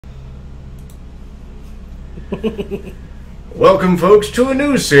Welcome, folks, to a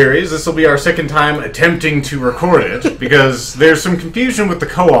new series. This will be our second time attempting to record it, because there's some confusion with the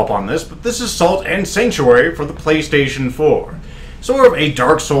co-op on this, but this is Salt and Sanctuary for the PlayStation 4. Sort of a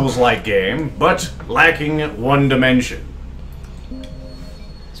Dark Souls-like game, but lacking one dimension.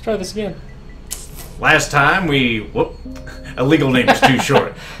 Let's try this again. Last time whoop, a legal name is too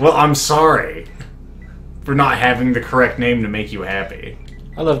short. Well, I'm sorry for not having the correct name to make you happy.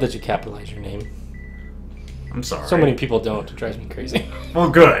 I love that you capitalize your name. I'm sorry. So many people don't. It drives me crazy. Well,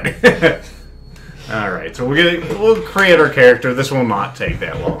 good. Alright, so we'll create our character. This will not take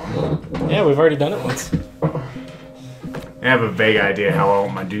that long. Yeah, we've already done it once. I have a vague idea how I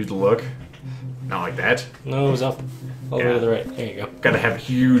want my dude to look. Not like that. No, it was up. All the way to the right. There you go. Gotta have a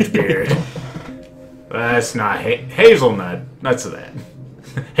huge beard. That's not hazelnut. Nuts to that.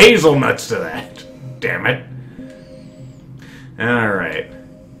 Hazelnuts to that. Damn it. Alright.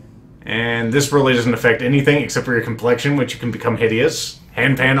 And this really doesn't affect anything except for your complexion, which you can become hideous.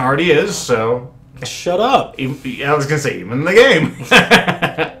 Hanpan already is, so... Shut up! I was gonna say, even in the game.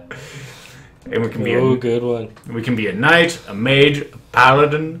 And we can be good one. We can be a knight, a mage, a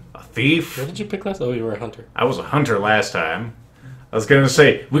paladin, a thief. What did you pick last? Oh, you were a hunter. I was a hunter last time. I was gonna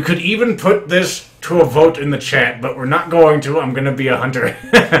say, we could even put this to a vote in the chat, but we're not going to. I'm gonna be a hunter.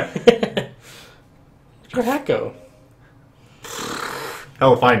 Where'd that go?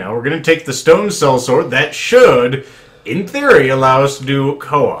 Hell if I know. We're gonna take the stone sellsword. That should, in theory, allow us to do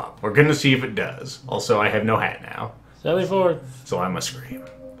co-op. We're gonna see if it does. Also, I have no hat now. Sally forward. So I must scream.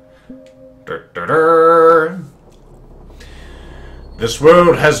 Dur, dur, dur. This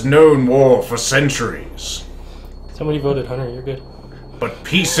world has known war for centuries. Somebody voted hunter. You're good. But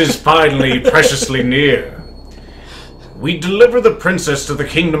peace is finally preciously near. We deliver the princess to the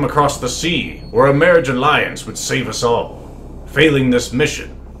kingdom across the sea, where a marriage alliance would save us all. Failing this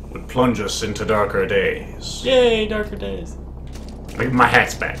mission would plunge us into darker days. Yay, darker days. My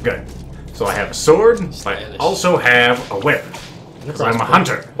hat's back. Good. So I have a sword. I also have a whip. Because I'm a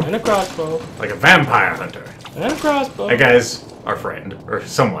hunter. And a crossbow. Like a vampire hunter. And a crossbow. That guy's our friend, or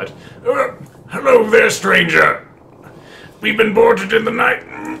somewhat. Hello there, stranger. We've been boarded in the night.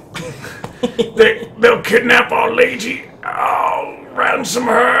 They'll kidnap our lady. I'll ransom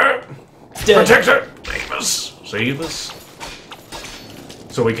her. Dead. Protect her. Save us. Save us.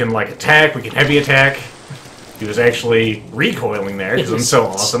 So we can, like, attack. We can heavy attack. He was actually recoiling there, because I'm so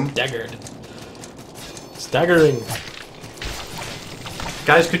awesome. Staggered. Staggering.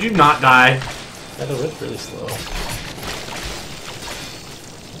 Guys, could you not die? Yeah, the whip's really slow.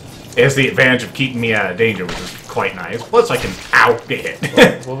 It has the advantage of keeping me out of danger, which is quite nice. Plus, I can, get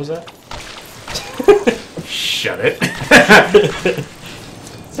hit. What was that? Shut it.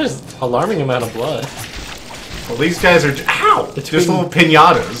 There's an alarming amount of blood. Well, these guys are, just little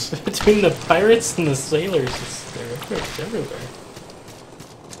pinatas. Between the pirates and the sailors, it's everywhere.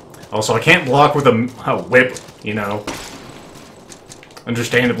 Also, I can't block with a whip, you know.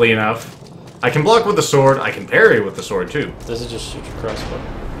 Understandably enough. I can block with the sword. I can parry with the sword, too. Does it just shoot your crossbow?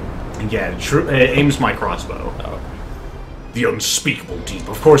 Yeah, it aims my crossbow. Oh. The unspeakable deep.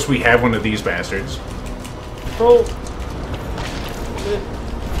 Of course, we have one of these bastards. Roll.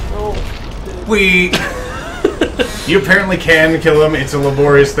 You apparently can kill him. It's a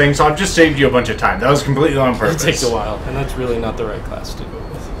laborious thing, so I've just saved you a bunch of time. That was completely on purpose. It takes a while, and that's really not the right class to go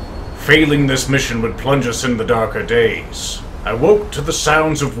with. Failing this mission would plunge us in the darker days. I woke to the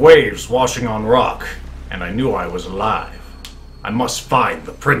sounds of waves washing on rock, and I knew I was alive. I must find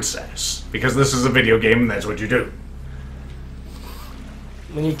the princess, because this is a video game and that's what you do.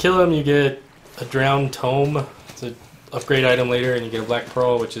 When you kill him, you get a drowned tome. It's an upgrade item later, and you get a black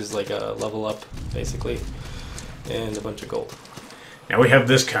pearl, which is like a level up, basically, and a bunch of gold. Now we have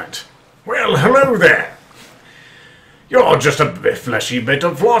this cunt. Well, hello there. You're just a fleshy bit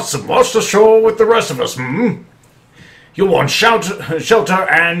of flotsam washed ashore with the rest of us, hmm? You want shelter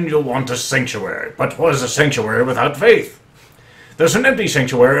and you want a sanctuary. But what is a sanctuary without faith? There's an empty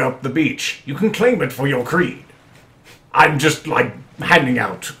sanctuary up the beach. You can claim it for your creed. I'm just, like, handing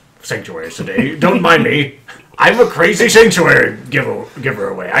out sanctuaries today. Don't mind me. I'm a crazy sanctuary giver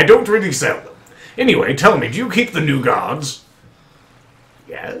away. I don't really sell them. Anyway, tell me, do you keep the new gods?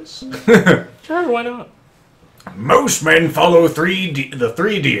 Yes. Sure, why not? Most men follow the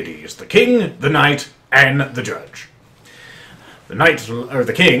three deities, the king, the knight, and the judge. The knight, or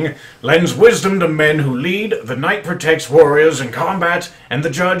the king, lends wisdom to men who lead, the knight protects warriors in combat, and the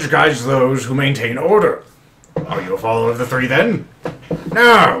judge guides those who maintain order. Are you a follower of the three, then?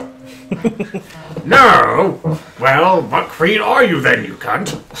 No. No? Well, what creed are you, then, you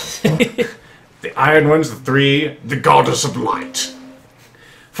cunt? The Iron One's the three, the goddess of light.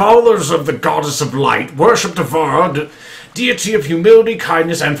 Followers of the goddess of light worship Devara, deity of humility,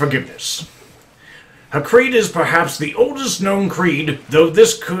 kindness, and forgiveness. Her creed is perhaps the oldest known creed, though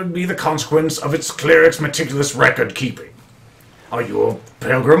this could be the consequence of its cleric's meticulous record-keeping. Are you a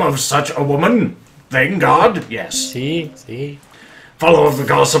pilgrim of such a woman? Thing, God? Yes. See? Follower of the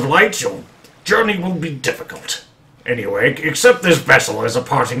goddess of light, your journey will be difficult. Anyway, accept this vessel as a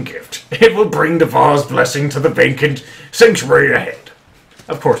parting gift. It will bring Devara's blessing to the vacant sanctuary ahead.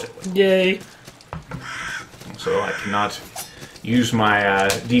 Of course it will. Yay. So I cannot use my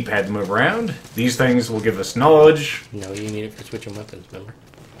D-pad to move around. These things will give us knowledge. No, you need it for switching weapons, remember?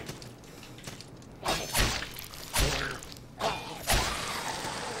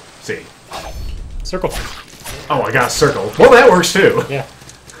 See. Circle. Oh, I got a circle. Well, that works too. Yeah.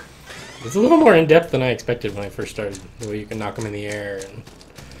 It's a little more in-depth than I expected when I first started. The way you can knock them in the air and...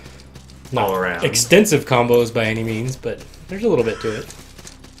 All around. Extensive combos by any means, but there's a little bit to it.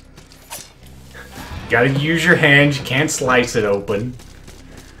 Gotta use your hand. You can't slice it open.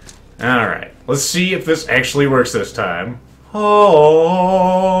 Alright. Let's see if this actually works this time. Oh.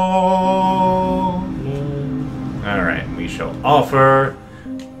 Alright. We shall offer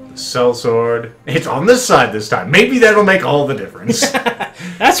the sellsword. It's on this side this time. Maybe that'll make all the difference.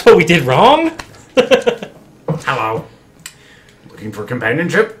 That's what we did wrong? Hello. Looking for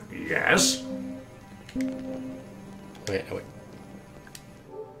companionship? Yes. Wait.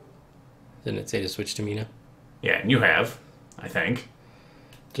 Didn't it say to switch to me now? Yeah, and you have, I think.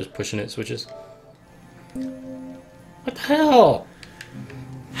 Just pushing it switches. What the hell?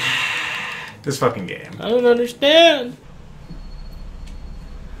 This fucking game. I don't understand.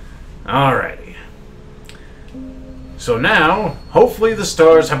 Alrighty. So now, hopefully the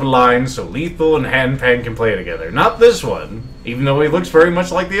stars have aligned so Lethal and Hanpan can play together. Not this one, even though he looks very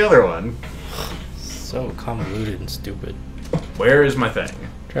much like the other one. So convoluted and stupid. Where is my thing?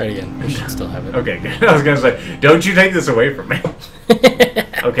 Try it again. I should still have it. Okay, good. I was gonna say, don't you take this away from me.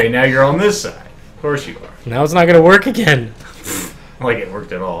 Okay, now you're on this side. Of course you are. Now it's not going to work again. Like it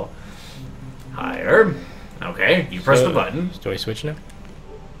worked at all. Higher. Okay, you press the button. Do I switch now?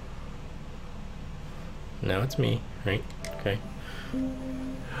 Now it's me, right? Okay.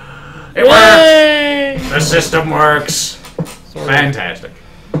 It works! The system works! Sort of. Fantastic.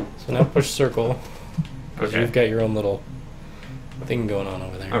 So now push circle. Because Okay. you've got your own little thing going on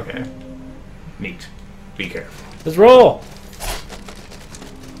over there. Okay. Neat. Be careful. Let's roll!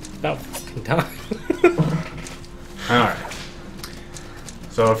 About fucking time. Alright.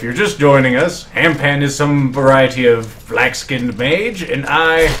 So if you're just joining us, Hanpan is some variety of black-skinned mage, and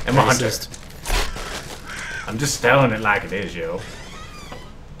I am a hunter. Racist. I'm just telling it like it is, yo.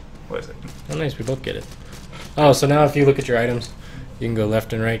 What is it? Oh, nice. We both get it. Oh, so now if you look at your items, you can go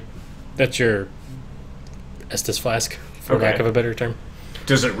left and right. That's your Estus flask, for Okay. lack of a better term.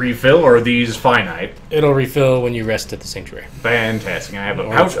 Does it refill, or are these finite? It'll refill when you rest at the sanctuary. Fantastic. I have a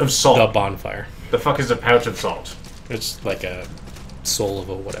Or pouch of The salt. bonfire. The fuck is a pouch of salt? It's like a soul of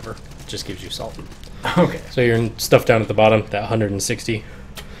a whatever. It just gives you salt. Okay. So your stuff down at the bottom, that 160,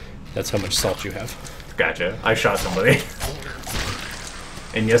 that's how much salt you have. Gotcha. I shot somebody.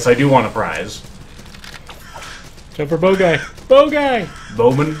 And yes, I do want a prize. Jump for bow guy. Bow guy!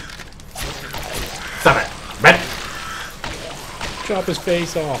 Bowman. Stop it. Bet. Chop his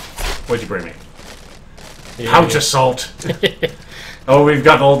face off. What'd you bring me? Yeah. Pouch of salt. Oh, we've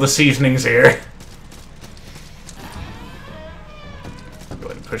got all the seasonings here. Go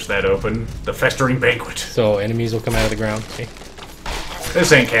ahead and push that open. The festering banquet. So enemies will come out of the ground. See?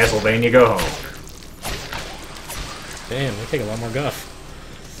 This ain't Castlevania. Go home. Damn, they take a lot more guff.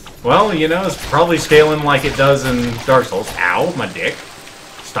 Well, you know, it's probably scaling like it does in Dark Souls. Ow, my dick.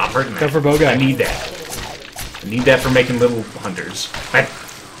 Stop hurting Go that. for bow guy. I need that. I need that for making little hunters. Bet.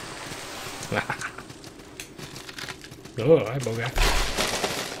 Oh, hi, bow guy.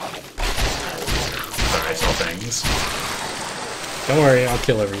 Sorry, I saw things. Don't worry, I'll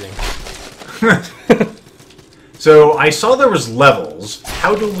kill everything. So, I saw there was levels.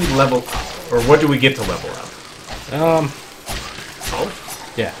 How do we level up? Or what do we get to level up? Salt?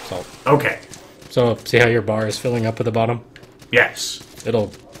 Yeah, salt. Okay. So, see how your bar is filling up at the bottom? Yes.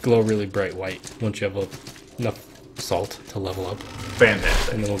 It'll glow really bright white once you have enough salt to level up.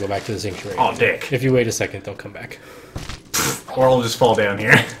 Fantastic. And then we'll go back to the sanctuary. Oh, dick. If you wait a second, they'll come back. Or I'll just fall down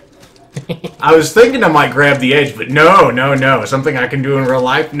here. I was thinking I might grab the edge, but no. Something I can do in real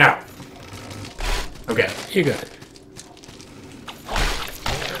life? No. Okay. You got it.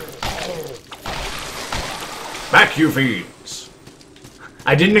 Back you fiends.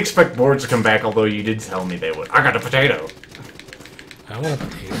 I didn't expect boards to come back, although you did tell me they would. I got a potato. I want a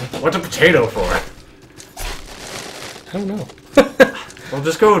potato. What's a potato for? I don't know. Well,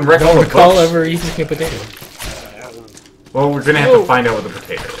 just go and wreck all Don't the recall books. ever eating a potato. Well, we're gonna have to find out what the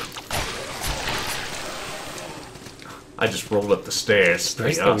potato is. I just rolled up the stairs.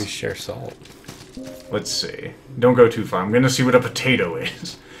 Nice that we share salt. Let's see. Don't go too far. I'm gonna see what a potato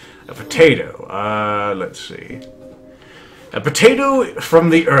is. A potato. Let's see. A potato from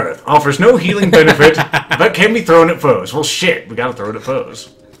the earth offers no healing benefit, but can be thrown at foes. Well, shit. We gotta throw it at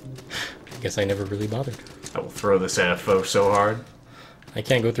foes. I guess I never really bothered. I will throw this at a foe so hard. I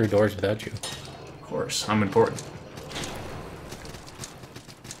can't go through doors without you. Of course. I'm important.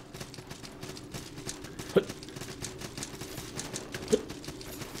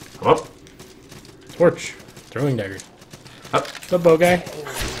 Come up. Torch. Throwing daggers. Up. The bow guy.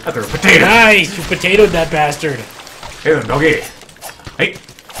 I threw a potato. Nice! You potatoed that bastard. Hey then, doggy. Hey.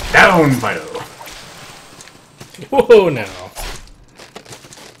 Down, Fido. Whoa, now.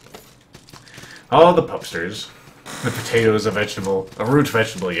 All the pupsters. The potato is a vegetable. A root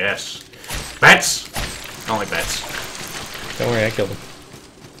vegetable, yes. Bats! I don't like bats. Don't worry, I killed him.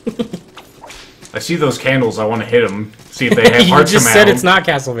 I see those candles, I want to hit them. See if they have You hearts just around. said it's not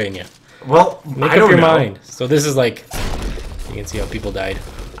Castlevania. Well, Make I up don't your know. mind. So this is like... You can see how people died.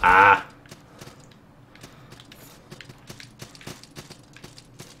 Ah.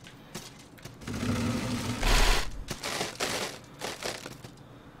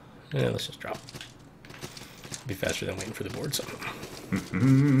 Yeah, let's just drop. Be faster than waiting for the board, so...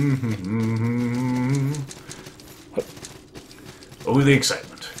 Oh, the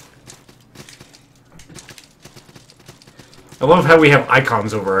excitement. I love how we have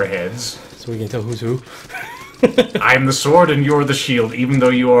icons over our heads. So we can tell who's who. I'm the sword and you're the shield, even though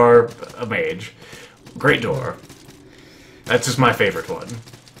you are a mage. Great door. That's just my favorite one.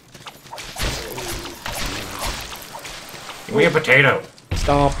 Give me a potato.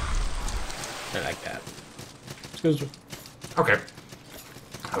 Stomp. I like that. Excuse me. Okay.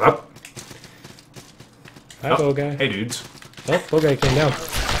 I'm up. Hi, Oh, bow guy. hey, dudes. Oh, bow guy came down.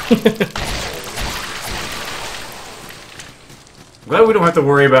 Glad we don't have to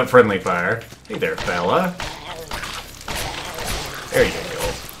worry about friendly fire. Hey there, fella. There you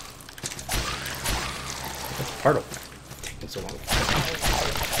go. That's part of it. Taking so long.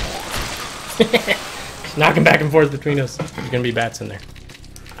 Just knocking back and forth between us. There's gonna be bats in there.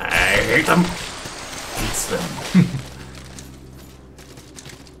 I hate them. Eats them.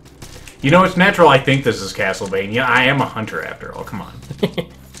 You know, it's natural I think this is Castlevania. I am a hunter after all. Come on.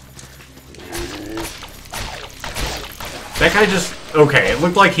 That guy just... Okay, it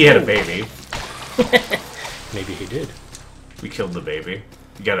looked like he had a baby. Maybe he did. We killed the baby.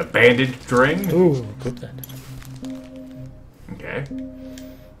 You got a bandaged ring? Ooh, equip that. Okay.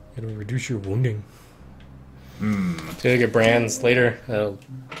 It'll reduce your wounding. So you get brands later.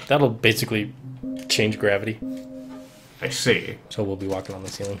 That'll basically change gravity. I see. So we'll be walking on the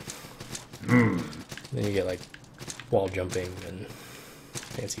ceiling. Then you get like wall jumping and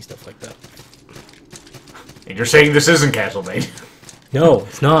fancy stuff like that. And you're saying this isn't Castlevania. No,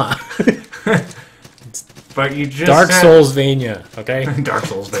 it's not. But you just Dark said... Soulsvania, okay? Dark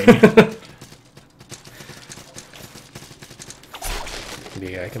Soulsvania.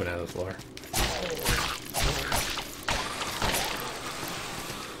 Be a guy coming out of the floor.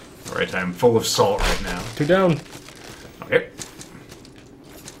 Alright, I'm full of salt right now. 2 down. Okay.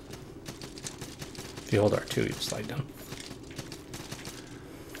 If you hold R2, you just slide down.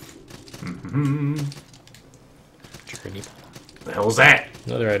 Journey. The hell's that?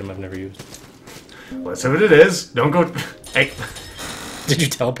 Another item I've never used. Let's see what it is. Don't go... Hey. Did you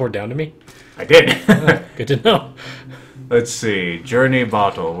teleport down to me? I did. Good to know. Let's see. Journey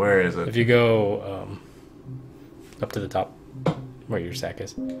bottle. Where is it? If you go up to the top, where your sack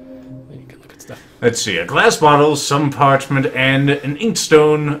is, then you can look at stuff. Let's see. A glass bottle, some parchment, and an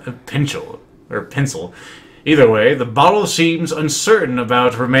inkstone pencil. Either way, the bottle seems uncertain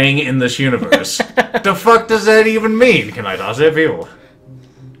about remaining in this universe. The fuck does that even mean? Can I toss it, people?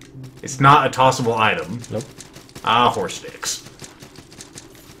 It's not a tossable item. Nope. Ah, horse sticks.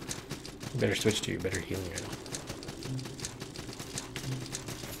 You better switch to your better healing item.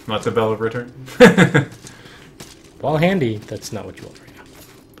 Not the bell of return? While handy, that's not what you want right now.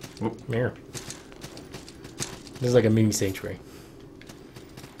 Whoop. Mirror. This is like a mini sanctuary.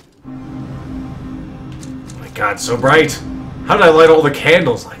 Oh my god, so bright. How did I light all the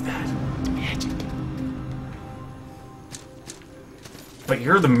candles like that? Magic. But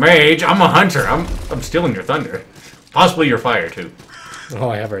you're the mage. I'm a hunter. I'm stealing your thunder. Possibly your fire, too. Oh,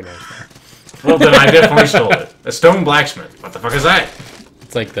 I have right now. Fire. Well, then I definitely stole it. A stone blacksmith. What the fuck is that?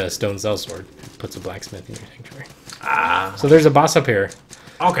 It's like the stone cell sword. Puts a blacksmith in your sanctuary. Ah. So there's a boss up here.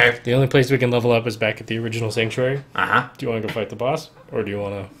 Okay. The only place we can level up is back at the original sanctuary. Uh-huh. Do you want to go fight the boss? Or do you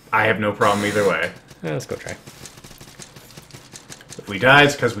want to... I have no problem either way. let's go try. If we die,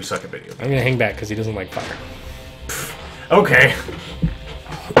 it's because we suck at video. I'm going to hang back because he doesn't like fire. Okay.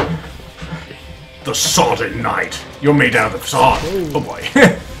 The Sodden Knight. You're made out of sod. Oh boy.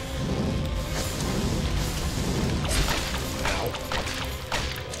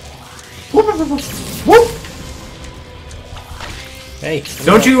 Whoop. Hey.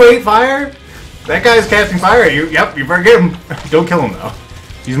 Don't you hate fire? That guy's casting fire at you. Yep, you better get him. Don't kill him though.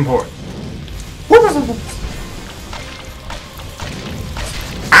 He's important.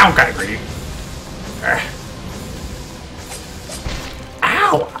 Ow, got greedy.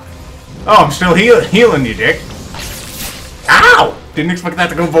 Ow! Oh, I'm still healing you, dick. Ow! Didn't expect that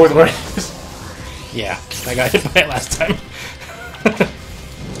to go both ways. Yeah, I got hit by it last time.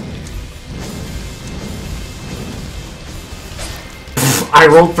 I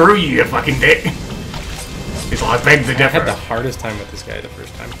rolled through you, you fucking dick. It's all I beg the I had the difference. hardest time with this guy the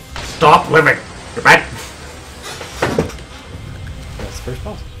first time. Stop living. You're bad. That's the first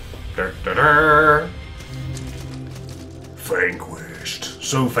boss. Dur, dur, dur. Vanquished.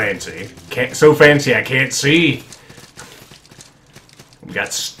 So fancy. So fancy I can't see. We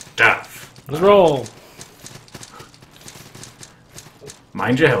got stuff. Let's roll.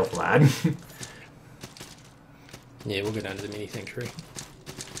 Mind your health, lad. Yeah, we'll go down to the mini sanctuary.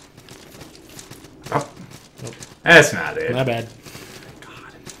 Oh. Nope. That's not it. Not bad.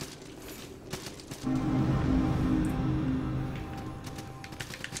 God.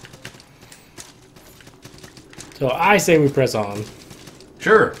 So I say we press on,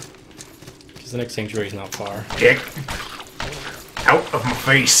 Sure. because the next sanctuary is not far. Dick. Out of my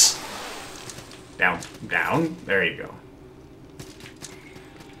face. Down. Down. There you go.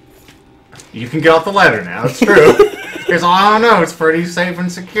 You can get off the ladder now, it's true. Because I don't know, it's pretty safe and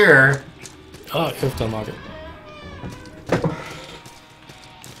secure. Oh, you have to unlock it.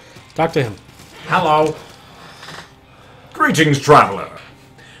 Talk to him. Hello. Greetings, traveler.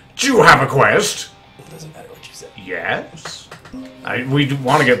 Do you have a quest? It doesn't matter what you say. Yes. We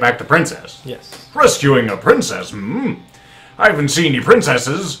want to get back to Princess. Yes. Rescuing a princess, I haven't seen any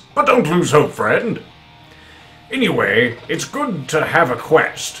princesses, but don't lose hope, friend. Anyway, it's good to have a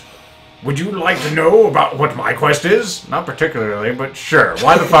quest. Would you like to know about what my quest is? Not particularly, but sure.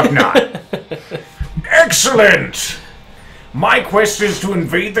 Why the fuck not? Excellent! My quest is to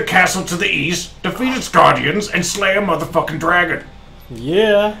invade the castle to the east, defeat its guardians, and slay a motherfucking dragon.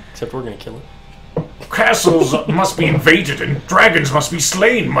 Yeah. Except we're gonna kill it. Castles must be invaded and dragons must be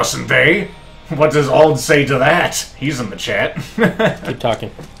slain, mustn't they? What does Ald say to that? He's in the chat. Keep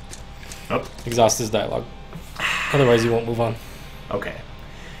talking. Oh, Exhaust his dialogue. Otherwise, you won't move on. okay.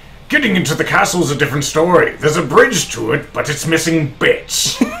 Getting into the castle is a different story. There's a bridge to it, but it's missing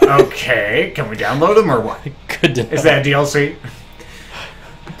bits. Okay, can we download them or what? Good to know. Is that DLC?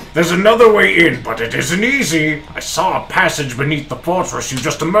 There's another way in, but it isn't easy. I saw a passage beneath the fortress you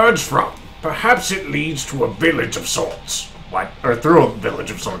just emerged from. Perhaps it leads to a village of sorts. What? Or through a village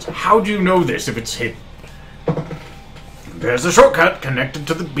of sorts. How do you know this if it's hidden? There's a shortcut connected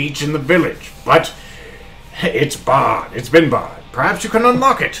to the beach in the village, but it's barred. It's been barred. Perhaps you can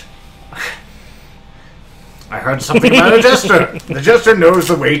unlock it. I heard something about a jester. The jester knows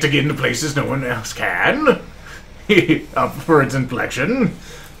the way to get into places no one else can. Upwards inflection.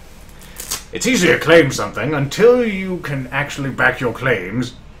 It's easy to claim something. Until you can actually back your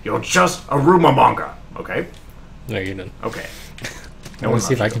claims, you're just a rumor monger. Okay? No, you're done. Okay. I want to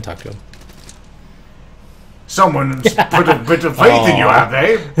see if I can talk to him. Someone's put a bit of faith in you, have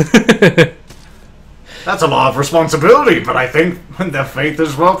they? That's a lot of responsibility, but I think the faith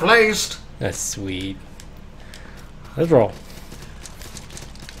is well placed. That's sweet. Let's roll.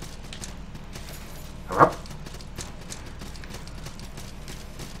 Up.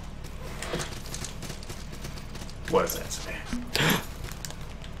 What does that say?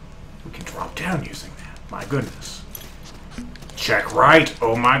 We can drop down using that. My goodness. Check right.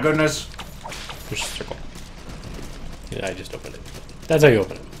 Oh my goodness. Push circle. Yeah, I just opened it. That's how you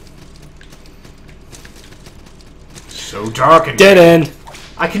open it. So dark and Dead end.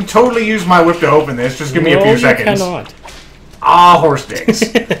 I can totally use my whip to open this. Just give me a few seconds. You cannot. Ah, horse dicks.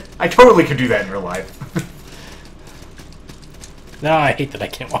 I totally could do that in real life. No, I hate that I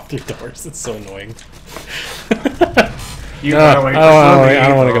can't walk through doors. It's so annoying. You I I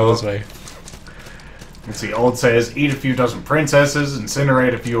don't want to go this way. Let's see. Old says, eat a few dozen princesses,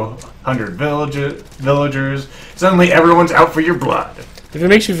 incinerate a few hundred villagers. Suddenly, everyone's out for your blood. If it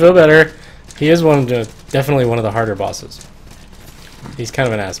makes you feel better, he is definitely one of the harder bosses. He's kind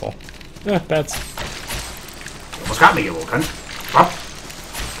of an asshole. Bats. Almost got me, you little cunt. Up.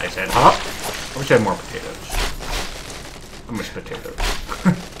 I said hop. I wish I had more potatoes. I miss potatoes.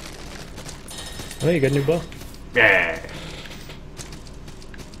 Oh, you got a new bow. Yeah.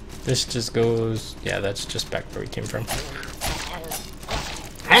 This just goes... Yeah, that's just back where we came from.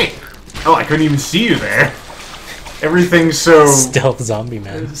 Hey! Oh, I couldn't even see you there. Everything's so... Stealth zombie,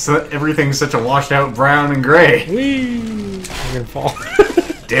 man. So everything's such a washed out brown and gray. Whee! I'm gonna fall.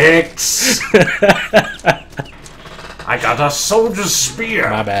 Dicks! I got a soldier's spear.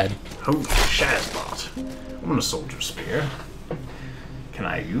 My bad. Holy shazbot. I want a soldier's spear. Can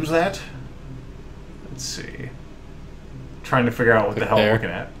I use that? Let's see. Trying to figure out what the hell I'm looking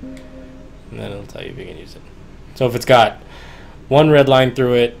at. And then it'll tell you if you can use it. So if it's got one red line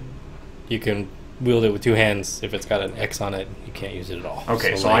through it, you can wield it with two hands. If it's got an X on it, you can't use it at all.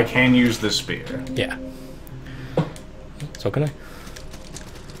 Okay, so I can use this spear. Yeah. So can I.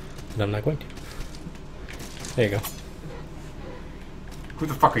 But I'm not going to. There you go. Who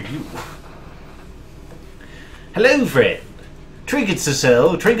the fuck are you? Hello, friend. Trinkets to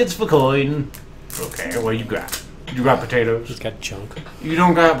sell, trinkets for coin. Okay, what you got? You got potatoes? He's got junk. You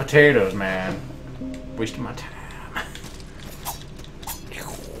don't got potatoes, man. Wasting my time.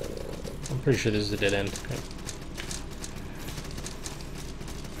 I'm pretty sure this is a dead end.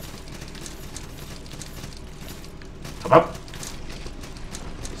 Come up.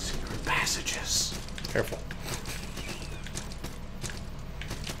 Secret passages. Careful.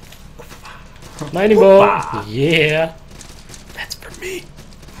 Mighty bow. Yeah. That's for me.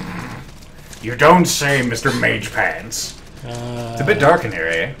 You don't say, Mr. Mage Pants. It's a bit dark in here,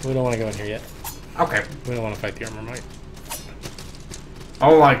 eh? We don't want to go in here yet. Okay. We don't want to fight the armor knight. I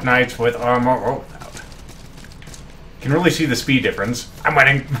don't like knights with armor or without. You can really see the speed difference. I'm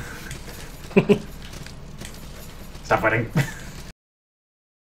winning. Stop winning.